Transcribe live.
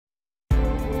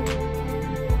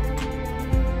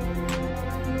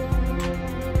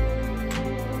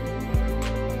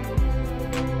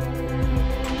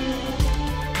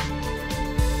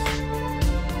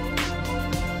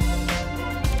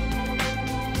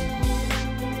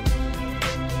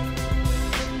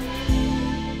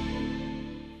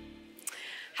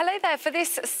For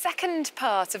this second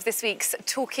part of this week's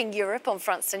Talking Europe on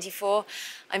France 24,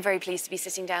 I'm very pleased to be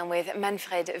sitting down with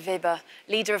Manfred Weber,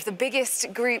 leader of the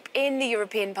biggest group in the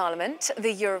European Parliament,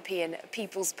 the European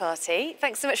People's Party.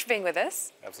 Thanks so much for being with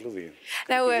us. Absolutely.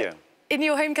 Now, in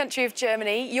your home country of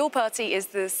Germany, your party is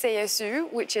the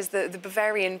CSU, which is the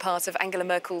Bavarian part of Angela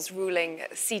Merkel's ruling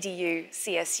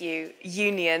CDU-CSU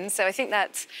union. So I think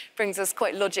that brings us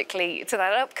quite logically to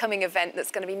that upcoming event that's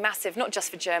going to be massive, not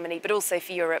just for Germany, but also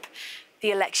for Europe,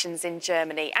 the elections in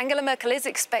Germany. Angela Merkel is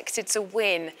expected to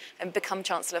win and become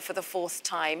Chancellor for the fourth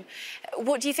time.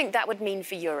 What do you think that would mean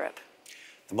for Europe?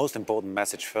 The most important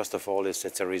message, first of all, is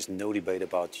that there is no debate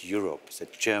about Europe,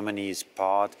 that Germany is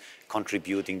part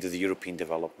contributing to the European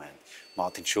development.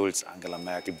 Martin Schulz, Angela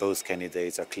Merkel, both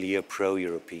candidates are clear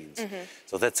pro-Europeans.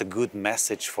 So that's a good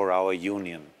message for our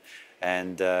union.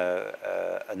 And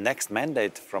a next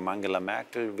mandate from Angela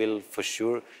Merkel will for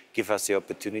sure give us the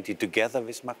opportunity, together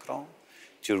with Macron,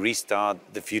 to restart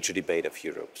the future debate of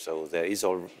Europe. So there is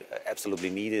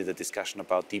absolutely needed a discussion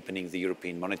about deepening the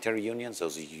European monetary union, so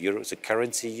the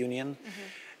currency union.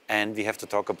 And we have to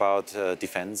talk about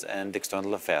defense and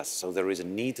external affairs. So there is a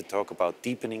need to talk about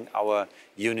deepening our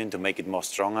union to make it more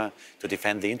stronger, to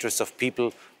defend the interests of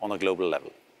people on a global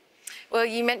level. Well,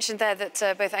 you mentioned there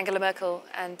that both Angela Merkel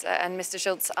and Mr.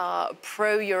 Schulz are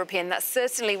pro-European. That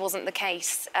certainly wasn't the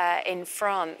case in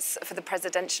France for the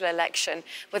presidential election,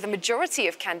 where the majority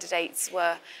of candidates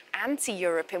were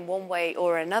anti-Europe in one way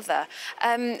or another.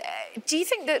 Do you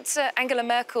think that Angela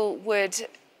Merkel would,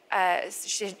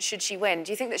 should she win,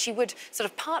 do you think that she would sort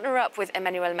of partner up with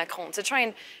Emmanuel Macron to try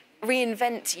and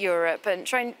reinvent Europe and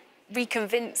try and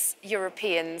reconvince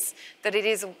Europeans that it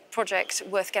is a project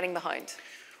worth getting behind?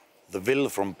 The will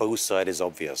from both sides is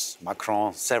obvious.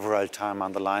 Macron several times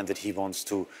underlined that he wants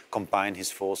to combine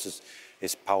his forces,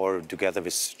 his power together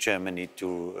with Germany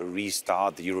to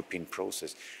restart the European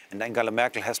process. And Angela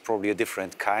Merkel has probably a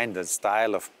different kind of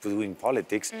style of doing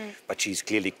politics, but she's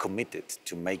clearly committed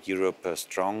to make Europe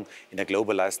strong in a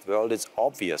globalized world. It's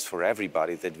obvious for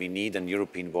everybody that we need a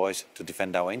European voice to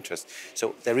defend our interests.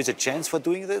 So there is a chance for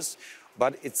doing this.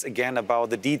 But it's again about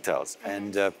the details.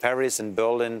 And Paris and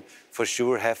Berlin for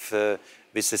sure have,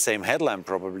 with the same headline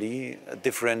probably,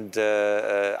 different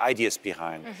ideas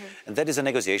behind. And that is a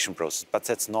negotiation process, but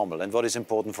that's normal. And what is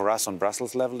important for us on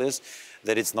Brussels level is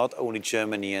that it's not only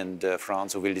Germany and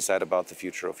France who will decide about the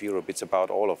future of Europe, it's about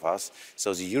all of us.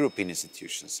 So the European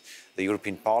institutions, the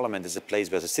European Parliament is a place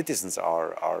where the citizens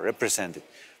are represented,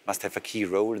 must have a key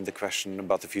role in the question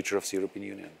about the future of the European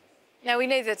Union. Now, we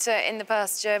know that in the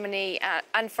past, Germany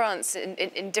and France,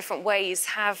 in different ways,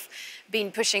 have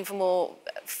been pushing for more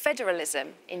federalism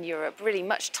in Europe, really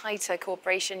much tighter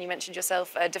cooperation. You mentioned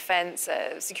yourself, defence,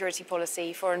 security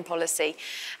policy, foreign policy.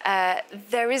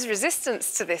 There is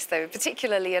resistance to this, though,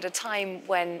 particularly at a time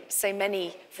when so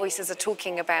many voices are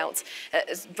talking about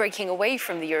breaking away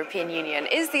from the European Union.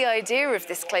 Is the idea of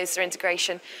this closer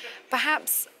integration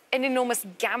perhaps an enormous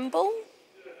gamble?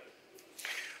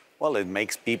 Well, it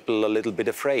makes people a little bit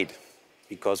afraid,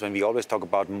 because when we always talk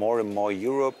about more and more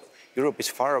Europe, Europe is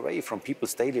far away from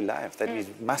people's daily life. That we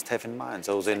must have in mind.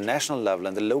 So the national level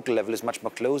and the local level is much more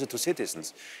closer to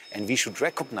citizens. And we should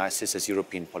recognize this as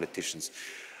European politicians.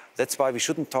 That's why we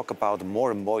shouldn't talk about more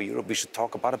and more Europe. We should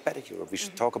talk about a better Europe. We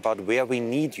should talk about where we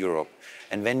need Europe.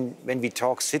 And when we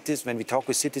talk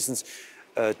with citizens,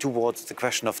 towards the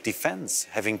question of defense,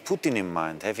 having Putin in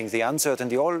mind, having the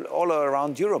uncertainty all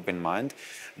around Europe in mind,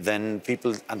 then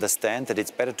people understand that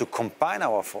it's better to combine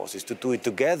our forces, to do it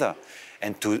together,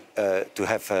 and to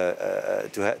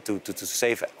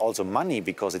save also money,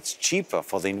 because it's cheaper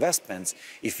for the investments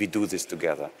if we do this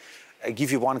together. I'll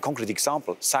give you one concrete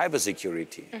example,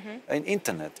 cybersecurity and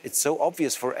internet. It's so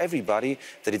obvious for everybody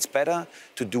that it's better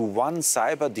to do one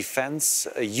cyber defense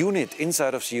unit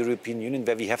inside of the European Union,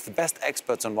 where we have the best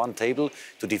experts on one table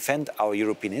to defend our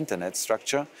European internet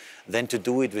structure, than to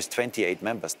do it with 28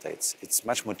 member states. It's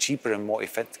much more cheaper and more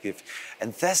effective.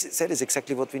 And that is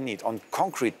exactly what we need, on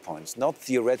concrete points, not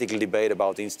theoretical debate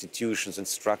about institutions and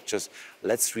structures.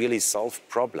 Let's really solve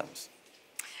problems.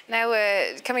 Now,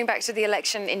 coming back to the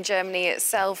election in Germany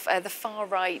itself, the far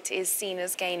right is seen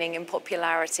as gaining in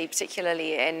popularity,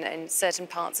 particularly in certain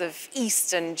parts of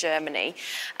eastern Germany.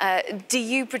 Do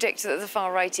you predict that the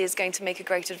far right is going to make a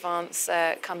great advance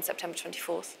come September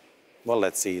 24th? Well,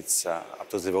 let's see. It's up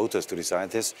to the voters to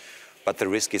decide this, but the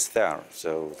risk is there.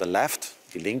 So the left,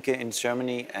 Die Linke in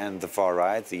Germany, and the far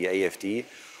right, the AfD,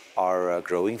 are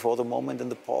growing for the moment in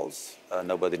the polls.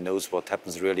 Nobody knows what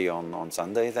happens really on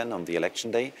Sunday then, on the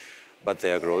election day, but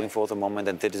they are growing for the moment,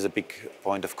 and that is a big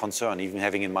point of concern, even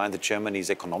having in mind that Germany is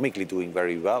economically doing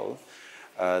very well.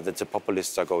 that the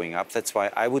populists are going up. That's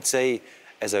why I would say,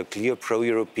 as a clear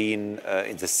pro-European,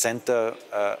 in the center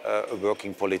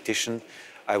working politician,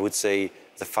 I would say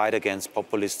the fight against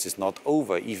populists is not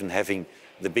over, even having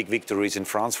the big victories in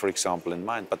France, for example, in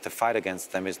mind. But the fight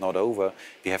against them is not over.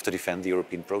 We have to defend the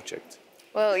European project.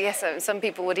 Well, yes, some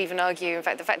people would even argue, in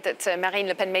fact, the fact that Marine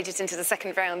Le Pen made it into the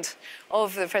second round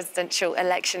of the presidential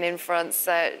election in France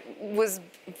was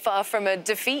far from a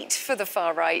defeat for the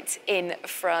far right in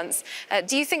France.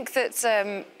 Do you think that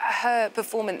her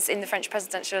performance in the French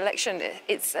presidential election,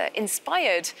 it's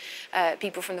inspired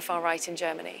people from the far right in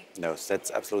Germany? No,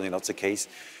 that's absolutely not the case,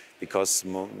 because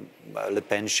Le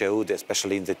Pen showed,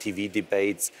 especially in the TV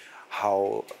debates,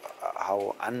 how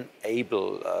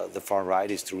unable the far right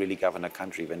is to really govern a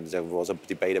country. When there was a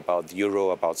debate about the euro,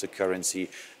 about the currency,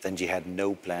 then she had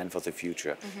no plan for the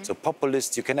future. So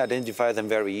populists, you can identify them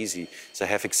very easy. They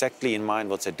have exactly in mind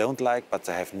what they don't like, but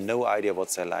they have no idea what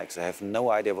they like. They have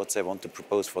no idea what they want to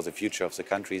propose for the future of the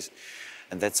countries.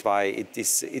 And that's why it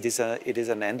is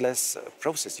an endless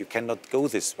process. You cannot go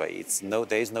this way.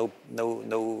 There is no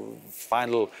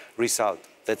final result.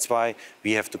 That's why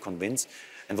we have to convince.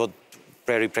 And what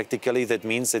very practically that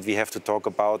means that we have to talk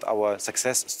about our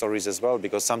success stories as well,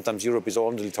 because sometimes Europe is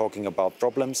only talking about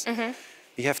problems.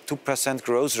 We have 2%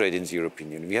 growth rate in the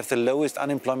European Union. We have the lowest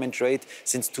unemployment rate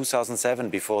since 2007,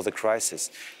 before the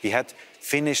crisis. We had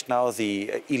finished now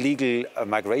the illegal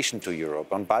migration to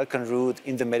Europe. On Balkan route,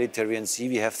 in the Mediterranean Sea,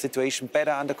 we have situation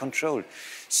better under control.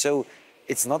 So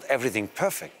it's not everything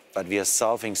perfect, but we are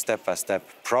solving step by step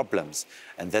problems.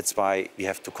 And that's why we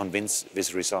have to convince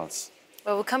with results.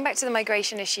 Well, we'll come back to the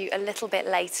migration issue a little bit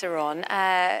later on.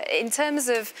 In terms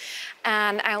of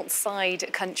an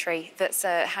outside country that's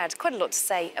had quite a lot to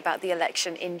say about the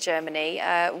election in Germany,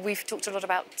 we've talked a lot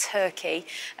about Turkey.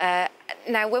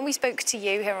 Now, when we spoke to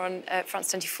you here on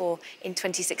France 24 in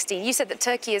 2016, you said that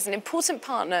Turkey is an important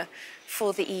partner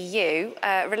for the EU.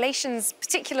 Relations,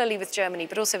 particularly with Germany,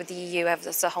 but also with the EU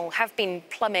as a whole, have been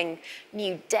plumbing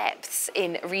new depths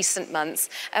in recent months.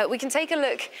 We can take a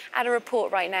look at a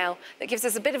report right now that gives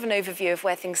us a bit of an overview of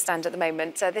where things stand at the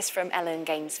moment. This from Ellen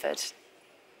Gainsford.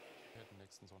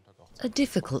 A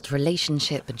difficult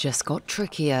relationship just got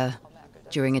trickier.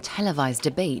 During a televised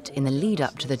debate in the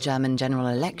lead-up to the German general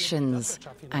elections,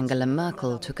 Angela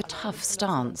Merkel took a tough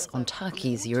stance on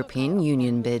Turkey's European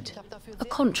Union bid. A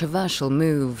controversial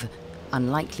move,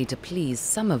 unlikely to please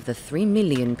some of the 3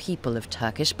 million people of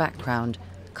Turkish background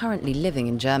currently living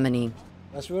in Germany.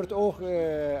 It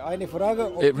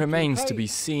remains to be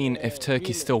seen if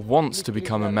Turkey still wants to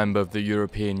become a member of the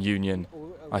European Union.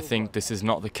 I think this is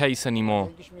not the case anymore.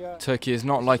 Turkey is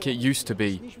not like it used to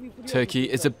be. Turkey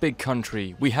is a big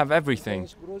country. We have everything.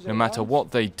 No matter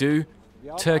what they do,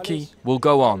 Turkey will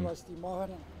go on.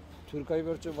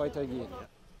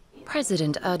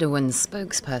 President Erdogan's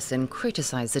spokesperson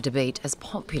criticized the debate as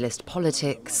populist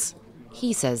politics.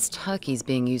 He says Turkey's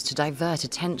being used to divert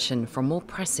attention from more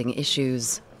pressing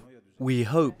issues. We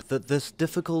hope that this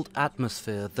difficult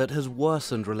atmosphere that has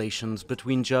worsened relations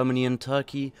between Germany and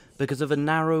Turkey because of a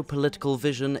narrow political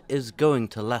vision is going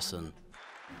to lessen.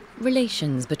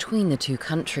 Relations between the two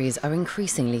countries are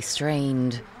increasingly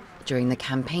strained. During the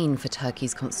campaign for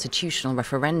Turkey's constitutional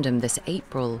referendum this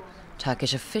April,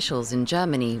 Turkish officials in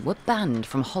Germany were banned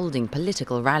from holding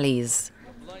political rallies,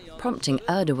 prompting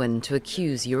Erdogan to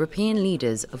accuse European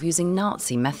leaders of using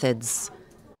Nazi methods.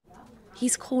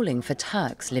 He's calling for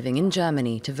Turks living in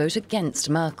Germany to vote against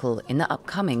Merkel in the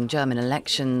upcoming German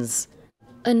elections.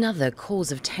 Another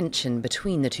cause of tension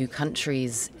between the two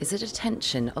countries is the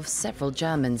detention of several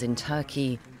Germans in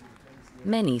Turkey.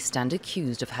 Many stand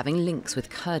accused of having links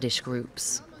with Kurdish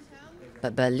groups.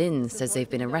 But Berlin says they've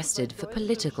been arrested for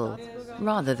political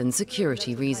rather than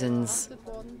security reasons.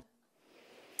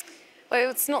 Well,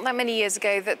 it's not that many years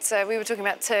ago that we were talking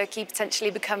about Turkey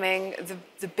potentially becoming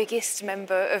the biggest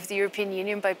member of the European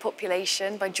Union by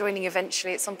population, by joining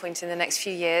eventually at some point in the next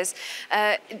few years.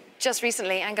 Just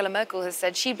recently, Angela Merkel has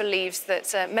said she believes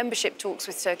that membership talks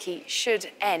with Turkey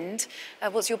should end.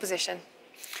 What's your position?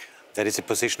 That is a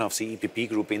position of the EPP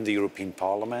group in the European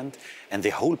Parliament, and the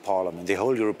whole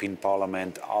European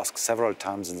Parliament asked several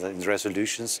times in the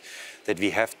resolutions that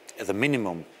we have, as a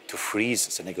minimum, to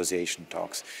freeze the negotiation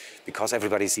talks, because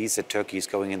everybody sees that Turkey is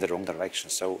going in the wrong direction.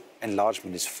 So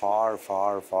enlargement is far,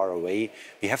 far, far away.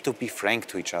 We have to be frank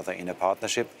to each other in a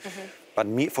partnership. But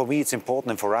for me it's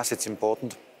important, and for us it's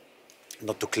important,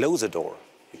 not to close the door,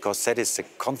 because that is the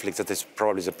conflict, that is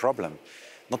probably the problem.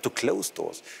 Not to close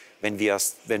doors. When we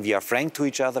are frank to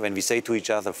each other, when we say to each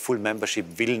other full membership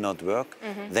will not work,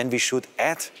 then we should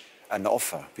add an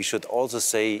offer. We should also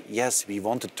say, yes, we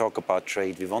want to talk about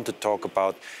trade, we want to talk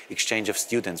about exchange of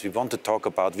students, we want to talk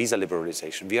about visa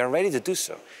liberalization. We are ready to do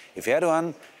so. If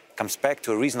Erdogan comes back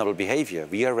to a reasonable behavior,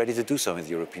 we are ready to do so in the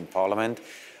European Parliament.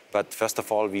 But first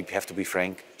of all, we have to be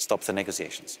frank, stop the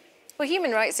negotiations. Well,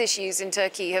 human rights issues in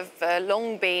Turkey have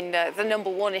long been the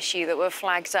 #1 issue that were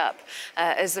flagged up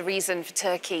as the reason for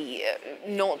Turkey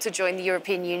not to join the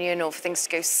European Union or for things to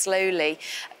go slowly.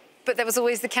 But there was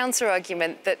always the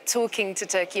counter-argument that talking to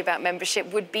Turkey about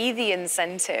membership would be the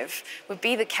incentive, would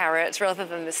be the carrot rather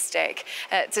than the stick,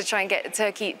 to try and get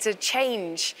Turkey to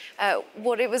change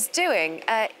what it was doing.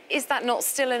 Is that not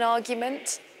still an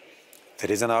argument?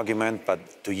 There is an argument,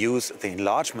 but to use the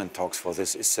enlargement talks for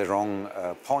this is the wrong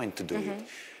point to do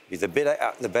it.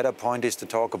 The better point is to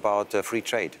talk about free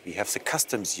trade. We have the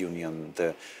customs union,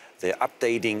 the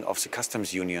updating of the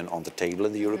customs union on the table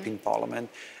in the European Parliament,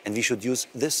 and we should use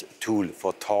this tool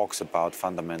for talks about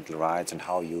fundamental rights and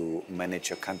how you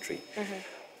manage your country.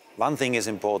 One thing is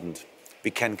important. We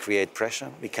can create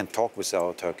pressure, we can talk with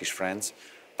our Turkish friends,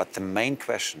 but the main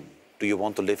question, do you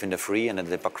want to live in a free and a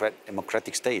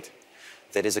democratic state?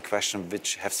 That is a question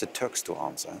which has the Turks to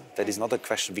answer. That is not a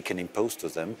question we can impose to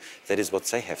them. That is what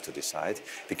they have to decide.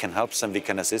 We can help them, we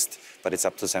can assist, but it's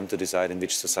up to them to decide in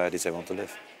which societies they want to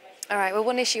live. All right, well,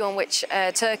 one issue on which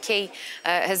Turkey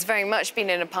has very much been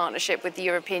in a partnership with the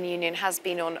European Union has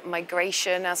been on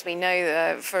migration. As we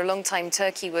know, for a long time,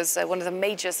 Turkey was one of the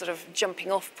major sort of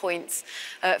jumping off points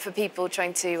for people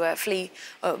trying to flee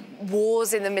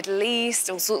wars in the Middle East,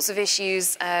 all sorts of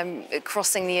issues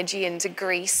crossing the Aegean to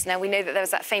Greece. Now, we know that there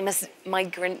was that famous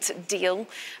migrant deal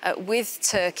with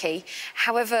Turkey.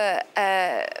 However,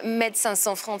 Médecins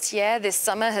Sans Frontières this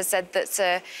summer has said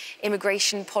that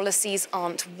immigration policies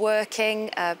aren't working.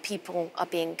 People are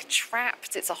being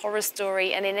trapped. It's a horror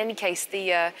story. And in any case,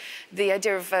 the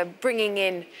idea of bringing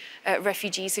in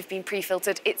refugees who've been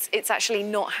pre-filtered, it's actually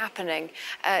not happening.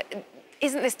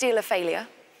 Isn't this deal a failure?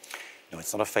 No,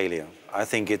 it's not a failure. I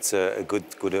think it's a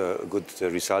good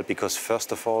result because,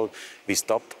 first of all, we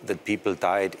stopped that people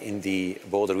died in the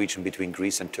border region between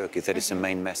Greece and Turkey. That is the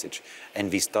main message. And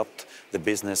we stopped the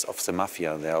business of the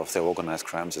mafia, of the organized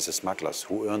crimes as the smugglers,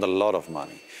 who earned a lot of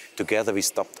money. Together we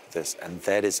stopped this, and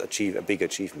that is a big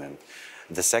achievement.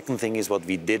 The second thing is what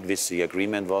we did with the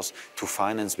agreement was to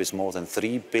finance with more than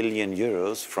 3 billion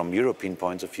euros from European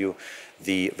point of view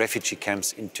the refugee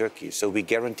camps in Turkey. So we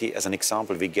guarantee, as an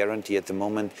example, we guarantee at the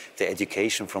moment the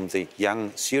education from the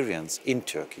young Syrians in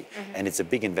Turkey. And it's a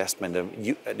big investment,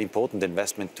 an important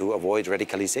investment to avoid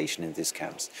radicalization in these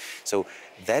camps. So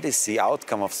that is the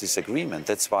outcome of this agreement.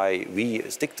 That's why we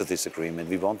stick to this agreement.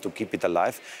 We want to keep it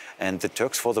alive. And the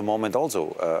Turks, for the moment,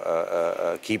 also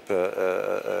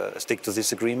stick to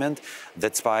this agreement.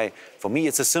 That's why, for me,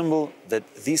 it's a symbol that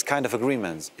these kind of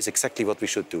agreements is exactly what we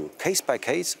should do. Case by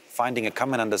case, finding a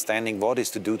common understanding what is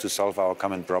to do to solve our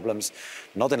common problems.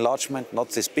 Not enlargement, not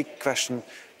this big question,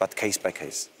 but case by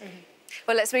case.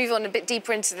 Well, let's move on a bit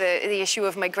deeper into the issue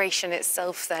of migration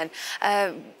itself then.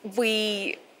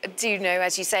 We do know,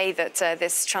 as you say, that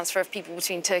this transfer of people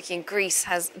between Turkey and Greece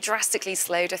has drastically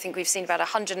slowed. I think we've seen about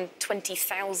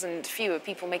 120,000 fewer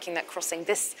people making that crossing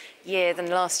this year than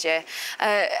last year.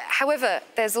 However,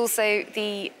 there's also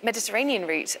the Mediterranean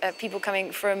route, people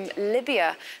coming from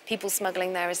Libya. People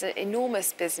smuggling there is an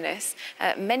enormous business.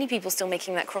 Many people still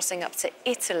making that crossing up to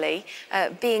Italy,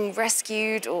 being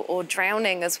rescued or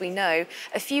drowning, as we know.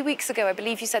 A few weeks ago, I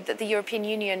believe you said that the European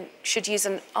Union should use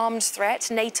an armed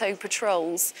threat, NATO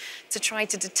patrols, to try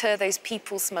to deter those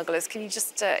people smugglers. Can you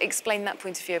just explain that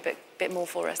point of view a bit more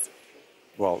for us?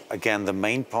 Well, again, the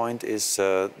main point is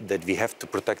that we have to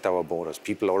protect our borders.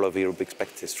 People all over Europe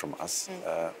expect this from us.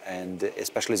 And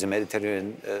especially the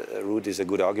Mediterranean route is a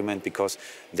good argument because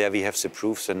there we have the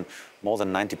proofs, and more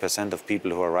than 90% of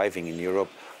people who are arriving in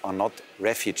Europe are not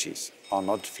refugees, are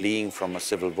not fleeing from a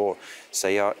civil war.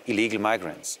 They are illegal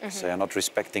migrants. They are not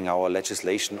respecting our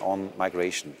legislation on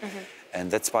migration. And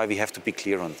that's why we have to be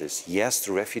clear on this. Yes,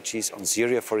 to refugees on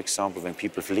Syria, for example, when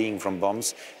people fleeing from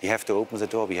bombs, we have to open the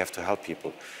door, we have to help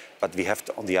people. But we have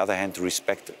to, on the other hand, to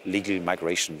respect legal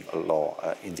migration law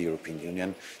in the European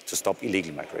Union to stop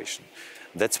illegal migration.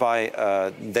 That's why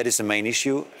that is the main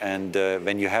issue. And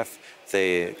when you have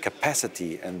the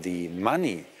capacity and the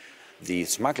money the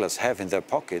smugglers have in their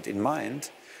pocket in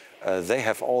mind, they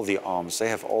have all the arms, they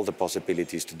have all the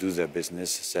possibilities to do their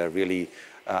business. They're really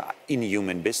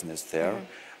inhuman business there.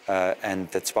 And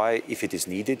that's why, if it is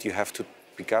needed, you have to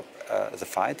pick up the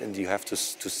fight, and you have to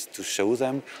show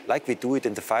them, like we do it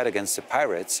in the fight against the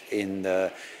pirates in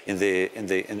the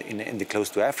close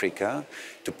to Africa,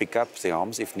 to pick up the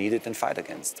arms if needed and fight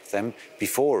against them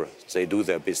before they do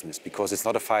their business, because it's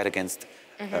not a fight against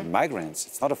migrants.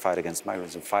 It's not a fight against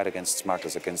migrants. It's a fight against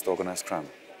smugglers, against organized crime.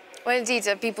 Well, indeed,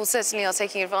 people certainly are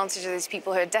taking advantage of these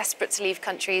people who are desperate to leave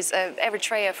countries.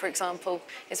 Eritrea, for example,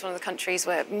 is one of the countries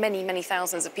where many, many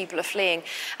thousands of people are fleeing.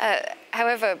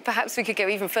 However, perhaps we could go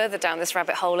even further down this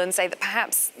rabbit hole and say that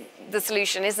perhaps the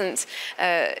solution isn't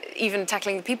even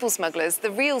tackling the people smugglers. The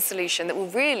real solution that will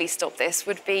really stop this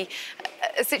would be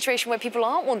a situation where people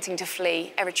aren't wanting to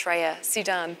flee. Eritrea,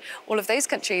 Sudan, all of those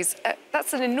countries.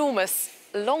 That's an enormous,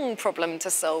 long problem to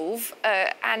solve,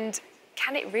 and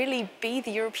can it really be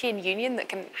the European Union that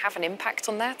can have an impact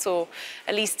on that, or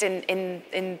at least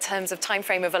in terms of time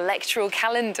frame of electoral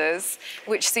calendars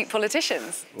which suit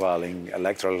politicians? Well, in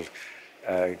electoral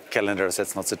calendars,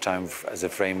 that's not the time as a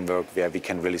framework where we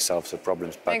can really solve the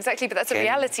problems. But exactly, but that's a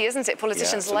reality, isn't it?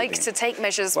 Politicians like to take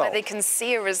measures where they can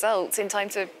see a result in time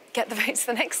to get the votes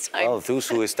the next time. Well, those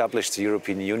who established the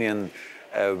European Union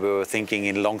were thinking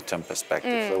in long-term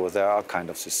perspective. So there are kind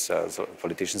of these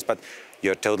politicians, but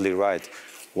you're totally right.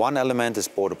 One element is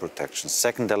border protection.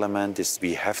 Second element is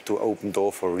we have to open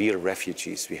door for real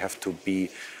refugees. We have to be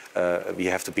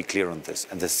clear on this.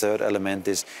 And the third element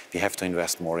is we have to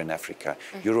invest more in Africa.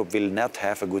 Europe will not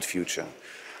have a good future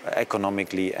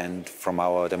economically and from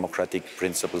our democratic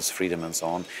principles, freedom and so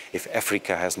on, if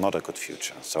Africa has not a good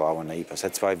future, so our neighbors.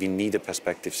 That's why we need a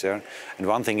perspective there. And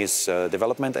one thing is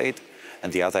development aid,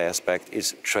 and the other aspect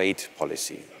is trade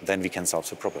policy. Then we can solve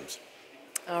the problems.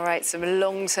 All right, some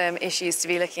long-term issues to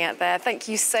be looking at there. Thank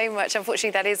you so much.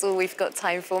 Unfortunately, that is all we've got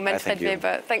time for. Manfred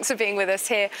Weber, thanks for being with us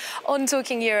here on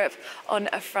Talking Europe on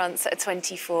France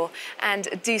 24. And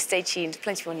do stay tuned.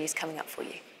 Plenty more news coming up for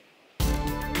you.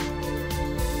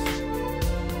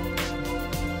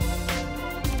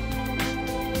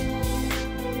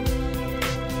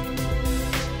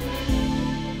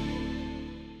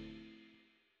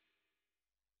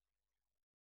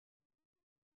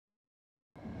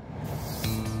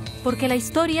 Porque la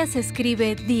historia se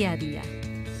escribe día a día.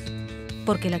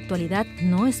 Porque la actualidad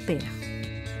no espera.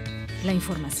 La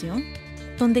información,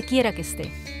 donde quiera que esté.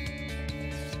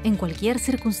 En cualquier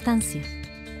circunstancia.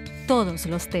 Todos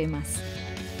los temas.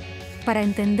 Para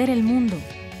entender el mundo.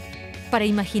 Para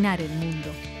imaginar el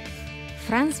mundo.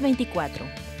 France 24.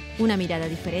 Una mirada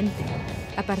diferente.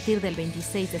 A partir del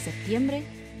 26 de septiembre,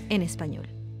 en español.